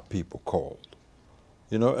did stop people cold,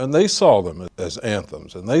 you know, and they saw them as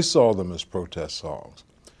anthems, and they saw them as protest songs.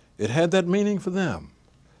 It had that meaning for them.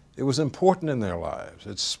 It was important in their lives.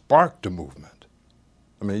 It sparked a movement.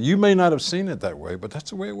 I mean, you may not have seen it that way, but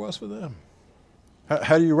that's the way it was for them.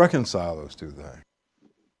 How do you reconcile those two things?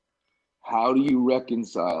 How do you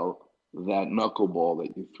reconcile that knuckleball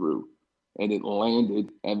that you threw and it landed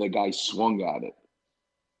and the guy swung at it?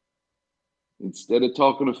 Instead of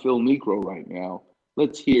talking to Phil Niekro right now,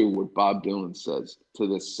 let's hear what Bob Dylan says to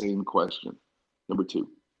this same question. Number two.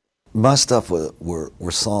 My stuff were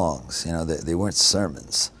songs, you know, they weren't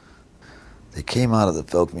sermons. They came out of the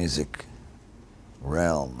folk music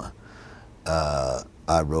realm.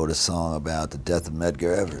 I wrote a song about the death of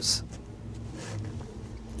Medgar Evers.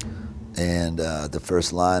 And the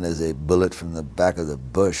first line is, a bullet from the back of the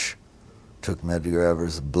bush took Medgar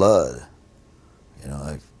Evers' blood. You know,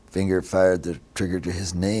 a finger fired the trigger to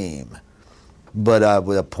his name. But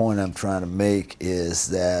the point I'm trying to make is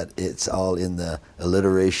that it's all in the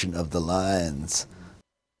alliteration of the lines.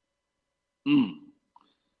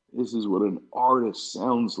 This is what an artist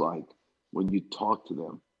sounds like when you talk to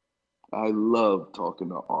them. I love talking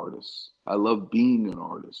to artists. I love being an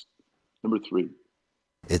artist. Number three.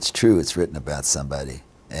 It's true, it's written about somebody,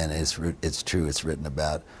 and it's true, it's written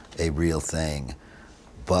about a real thing,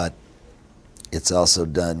 but it's also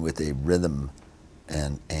done with a rhythm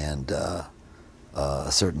and a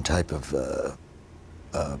certain type of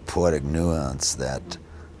poetic nuance that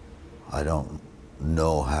I don't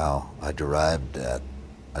know how I derived that.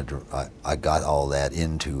 I got all that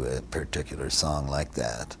into a particular song like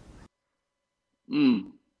that.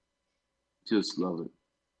 Just love it.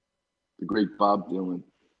 The great Bob Dylan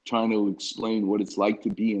trying to explain what it's like to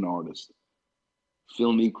be an artist.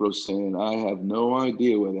 Phil Niekro saying, I have no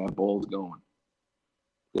idea where that ball's going.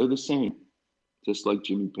 They're the same, just like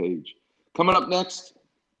Jimmy Page. Coming up next,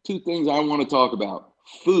 two things I want to talk about.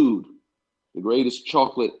 Food, the greatest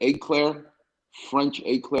chocolate eclair, French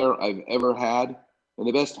eclair I've ever had, and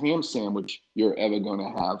the best ham sandwich you're ever going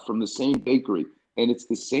to have from the same bakery. And it's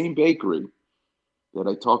the same bakery that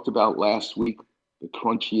I talked about last week, the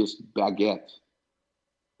crunchiest baguette.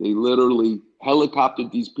 They literally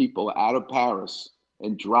helicoptered these people out of Paris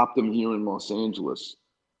and dropped them here in Los Angeles.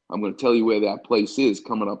 I'm going to tell you where that place is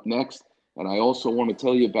coming up next. And I also want to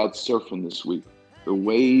tell you about surfing this week. The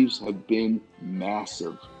waves have been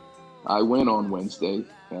massive. I went on Wednesday,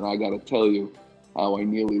 and I got to tell you how I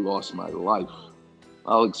nearly lost my life.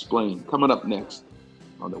 I'll explain coming up next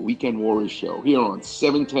on the Weekend Warriors Show here on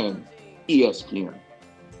 710 ESPN.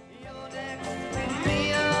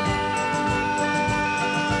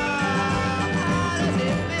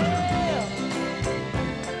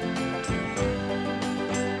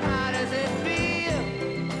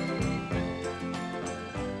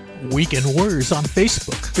 Weekend Warriors on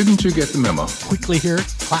Facebook. Didn't you get the memo? Quickly hear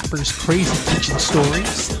Klapper's crazy kitchen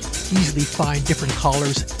stories. Easily find different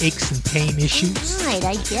callers' aches and pain issues. Right,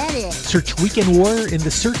 I get it. Search Weekend Warrior in the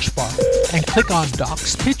search bar and click on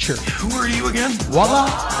Doc's picture. Who are you again? Voila!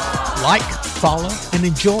 Like, follow, and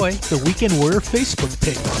enjoy the Weekend Warrior Facebook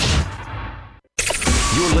page.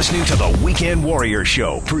 You're listening to the Weekend Warrior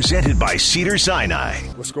Show, presented by Cedars-Sinai.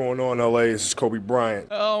 What's going on, LA? This is Kobe Bryant.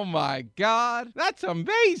 Oh, my God. That's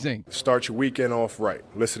amazing. Start your weekend off right.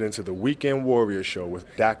 Listening to the Weekend Warrior Show with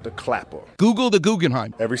Dr. Klapper. Google the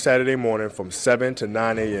Guggenheim. Every Saturday morning from 7 to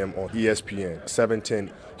 9 a.m. on ESPN,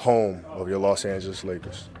 710, home of your Los Angeles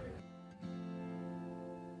Lakers.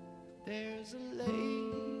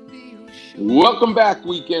 Welcome back,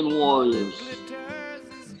 Weekend Warriors.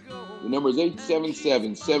 The number is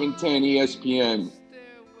 877-710-ESPN.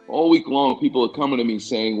 All week long, people are coming to me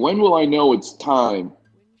saying, when will I know it's time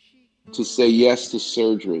to say yes to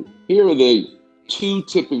surgery? Here are the 2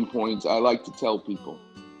 tipping points I like to tell people.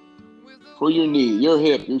 For your knee, your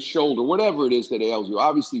hip, your shoulder, whatever it is that ails you.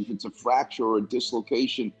 Obviously, if it's a fracture or a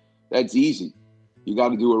dislocation, that's easy. You got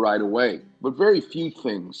to do it right away. But very few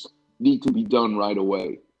things need to be done right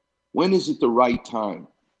away. When is it the right time?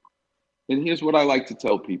 And here's what I like to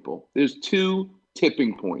tell people. There's 2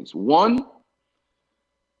 tipping points. One,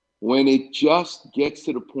 when it just gets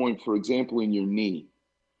to the point, for example, in your knee.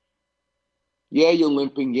 Yeah, you're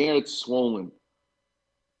limping. Yeah, it's swollen.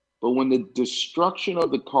 But when the destruction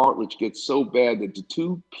of the cartilage gets so bad that the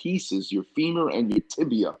 2 pieces, your femur and your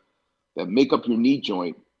tibia, that make up your knee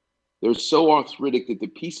joint, they're so arthritic that the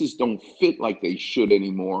pieces don't fit like they should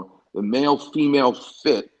anymore. The male-female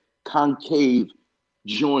fit, concave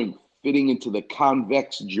joint, fitting into the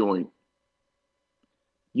convex joint.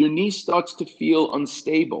 Your knee starts to feel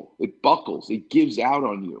unstable. It buckles. It gives out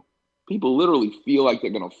on you. People literally feel like they're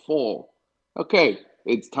going to fall. Okay,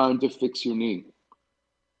 it's time to fix your knee.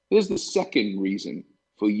 Here's the second reason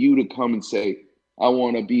for you to come and say, I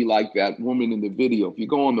want to be like that woman in the video. If you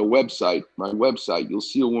go on the website, my website, you'll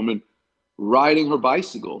see a woman riding her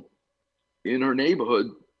bicycle in her neighborhood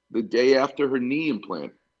the day after her knee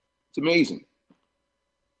implant. It's amazing.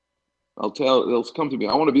 They'll come to me,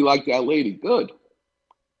 I want to be like that lady. Good.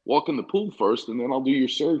 Walk in the pool first, and then I'll do your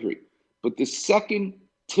surgery. But the second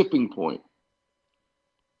tipping point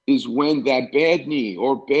is when that bad knee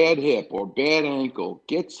or bad hip or bad ankle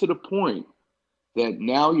gets to the point that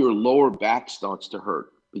now your lower back starts to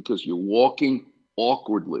hurt because you're walking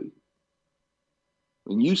awkwardly.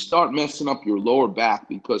 When you start messing up your lower back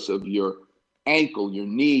because of your ankle, your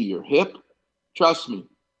knee, your hip, trust me,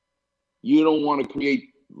 you don't want to create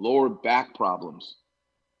lower back problems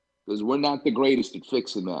because we're not the greatest at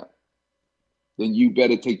fixing that. Then you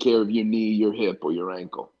better take care of your knee, your hip, or your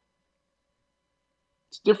ankle.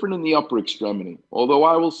 It's different in the upper extremity. Although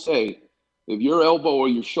I will say, if your elbow or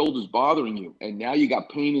your shoulder's bothering you and now you got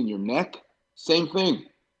pain in your neck, same thing.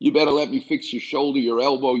 You better let me fix your shoulder, your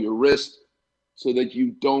elbow, your wrist so that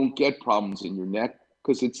you don't get problems in your neck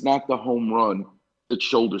because it's not the home run that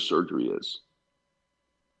shoulder surgery is.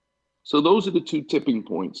 So those are the 2 tipping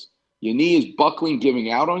points. Your knee is buckling, giving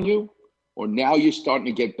out on you, or now you're starting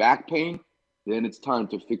to get back pain, then it's time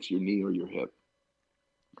to fix your knee or your hip.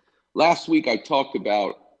 Last week, I talked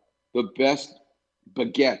about the best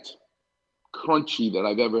baguette, crunchy, that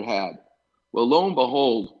I've ever had. Well, lo and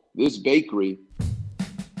behold, this bakery,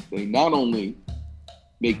 they not only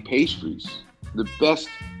make pastries, the best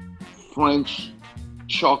French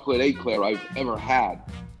chocolate eclair I've ever had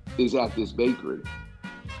is at this bakery.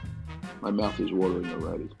 My mouth is watering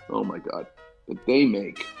already. Oh my God. But they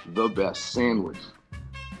make the best sandwich.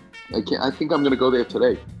 I think I'm going to go there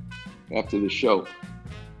today after the show.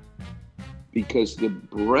 Because the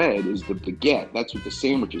bread is the baguette. That's what the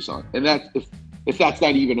sandwich is on. And that, if that's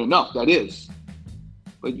not even enough, that is.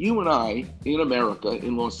 But you and I, in America,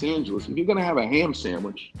 in Los Angeles, if you're going to have a ham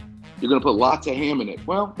sandwich, you're going to put lots of ham in it.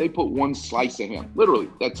 Well, they put 1 slice of ham.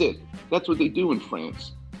 Literally, that's it. That's what they do in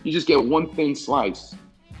France. You just get 1 thin slice.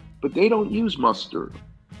 But they don't use mustard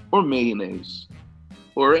or mayonnaise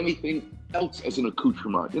or anything else as an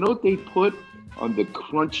accoutrement. You know what they put on the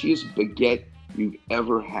crunchiest baguette you've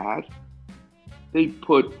ever had? They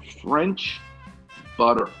put French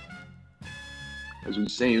butter. As we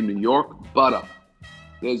say in New York, butter.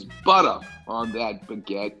 There's butter on that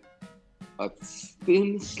baguette, a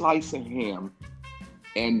thin slice of ham,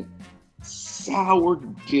 and sour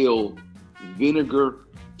dill vinegar,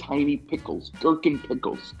 tiny pickles, gherkin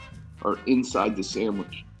pickles are inside the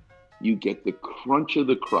sandwich. You get the crunch of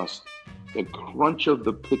the crust, the crunch of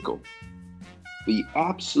the pickle, the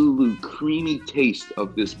absolute creamy taste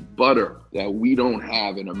of this butter that we don't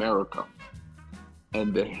have in America.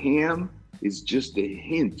 And the ham is just a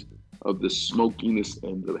hint of the smokiness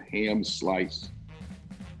and the ham slice.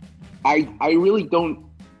 I really don't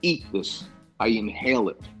eat this. I inhale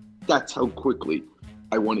it. That's how quickly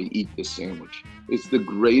I want to eat this sandwich. It's the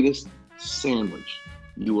greatest sandwich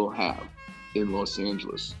you will have in Los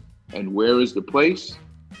Angeles. And where is the place?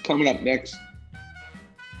 Coming up next,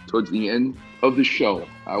 towards the end of the show,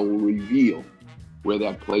 I will reveal where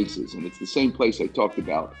that place is. And it's the same place I talked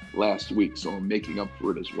about last week, so I'm making up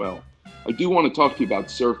for it as well. I do want to talk to you about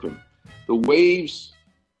surfing. The waves,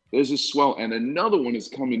 there's a swell, and another one is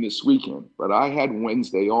coming this weekend, but I had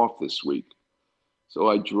Wednesday off this week. So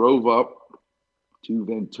I drove up to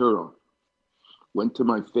Ventura, went to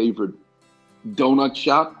my favorite donut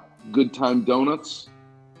shop, Good Time Donuts.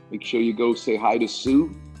 Make sure you go say hi to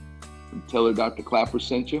Sue and tell her Dr. Klapper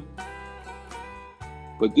sent you.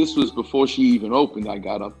 But this was before she even opened. I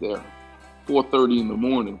got up there, 4:30 in the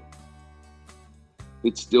morning.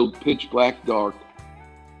 It's still pitch black dark.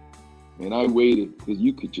 And I waited because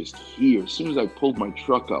you could just hear. As soon as I pulled my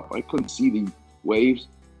truck up, I couldn't see the waves,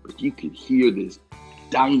 but you could hear this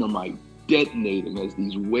dynamite detonating as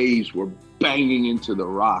these waves were banging into the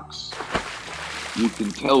rocks. You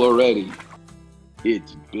can tell already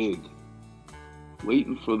it's big.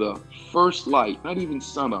 Waiting for the first light, not even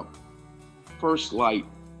sunup, first light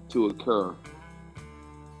to occur.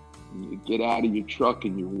 And you get out of your truck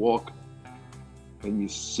and you walk and you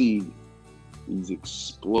see these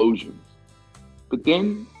explosions. But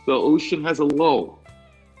then the ocean has a lull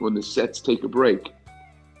when the sets take a break.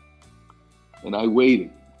 And I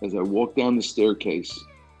waited as I walked down the staircase.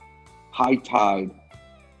 High tide,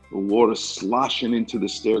 the water sloshing into the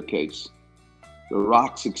staircase, the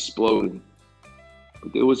rocks exploding.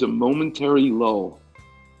 But there was a momentary lull,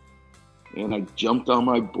 and I jumped on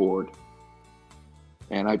my board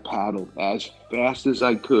and I paddled as fast as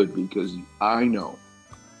I could because I know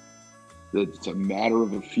that it's a matter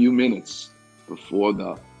of a few minutes before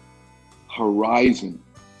the horizon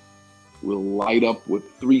will light up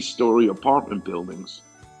with 3-story apartment buildings,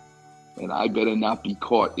 and I better not be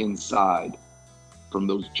caught inside from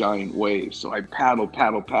those giant waves. So I paddled,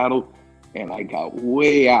 and I got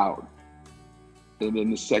way out, and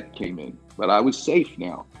then the set came in. But I was safe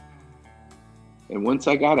now. And once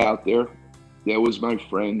I got out there, there was my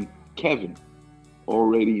friend Kevin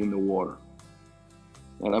already in the water.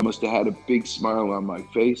 And I must have had a big smile on my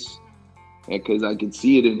face, because I could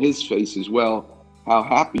see it in his face as well, how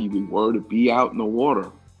happy we were to be out in the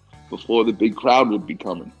water before the big crowd would be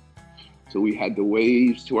coming. So we had the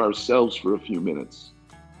waves to ourselves for a few minutes.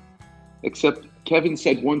 Except Kevin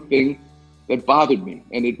said one thing that bothered me,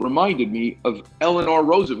 and it reminded me of Eleanor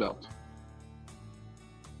Roosevelt.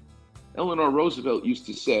 Eleanor Roosevelt used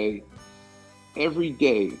to say, every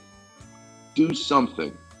day, do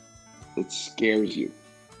something that scares you.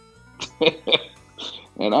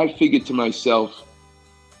 And I figured to myself,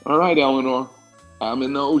 all right, Eleanor, I'm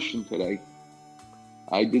in the ocean today.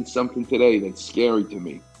 I did something today that's scary to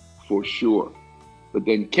me, for sure. But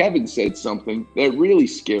then Kevin said something that really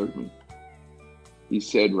scared me. He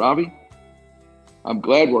said, Robbie, I'm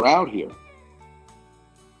glad we're out here,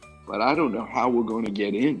 but I don't know how we're going to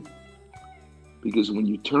get in. Because when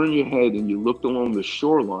you turn your head and you looked along the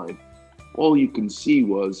shoreline, all you can see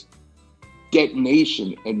was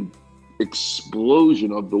detonation and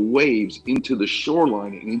explosion of the waves into the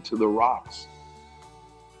shoreline and into the rocks.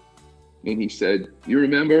 And he said, you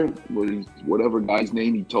remember whatever guy's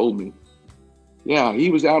name he told me? Yeah,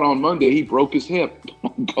 he was out on Monday. He broke his hip.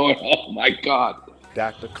 I'm going, oh my God.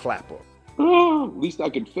 Dr. Klapper. Oh, at least I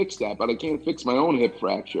can fix that, but I can't fix my own hip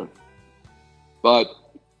fracture. But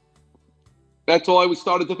that's all I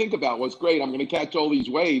started to think about was, great, I'm going to catch all these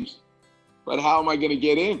waves, but how am I going to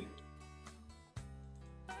get in?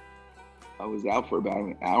 I was out for about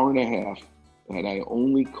an hour and a half, and I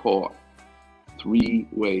only caught 3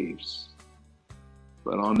 waves.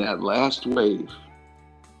 But on that last wave,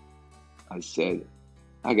 I said,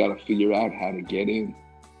 I got to figure out how to get in.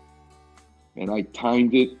 And I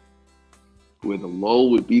timed it where the lull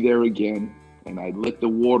would be there again, and I let the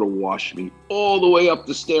water wash me all the way up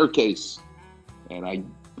the staircase. And I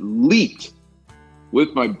leaped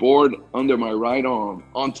with my board under my right arm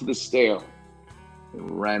onto the stair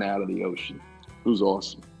and ran out of the ocean. It was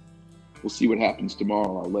awesome. We'll see what happens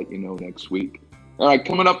tomorrow. I'll let you know next week. All right,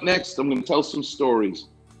 coming up next, I'm going to tell some stories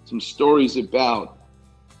about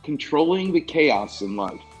controlling the chaos in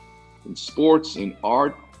life, in sports, in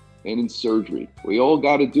art, and in surgery. We all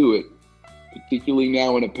got to do it, particularly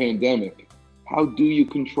now in a pandemic. How do you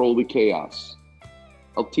control the chaos?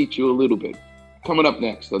 I'll teach you a little bit. Coming up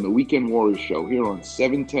next on the Weekend Warriors Show here on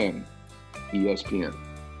 710 ESPN.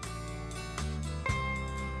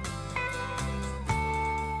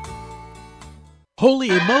 Holy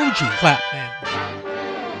emoji,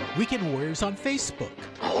 Clapman. Weekend Warriors on Facebook.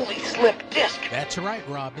 Holy slip disc. That's right,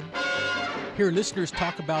 Robin. Hear listeners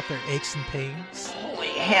talk about their aches and pains. Holy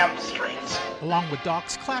hamstrings. Along with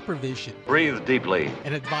Doc's Klapper Vision. Breathe deeply.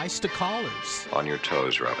 And advice to callers. On your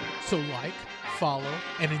toes, Robin. So like, follow,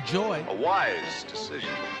 and enjoy a wise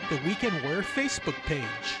decision. The Weekend Warrior Facebook page.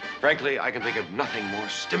 Frankly, I can think of nothing more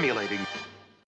stimulating.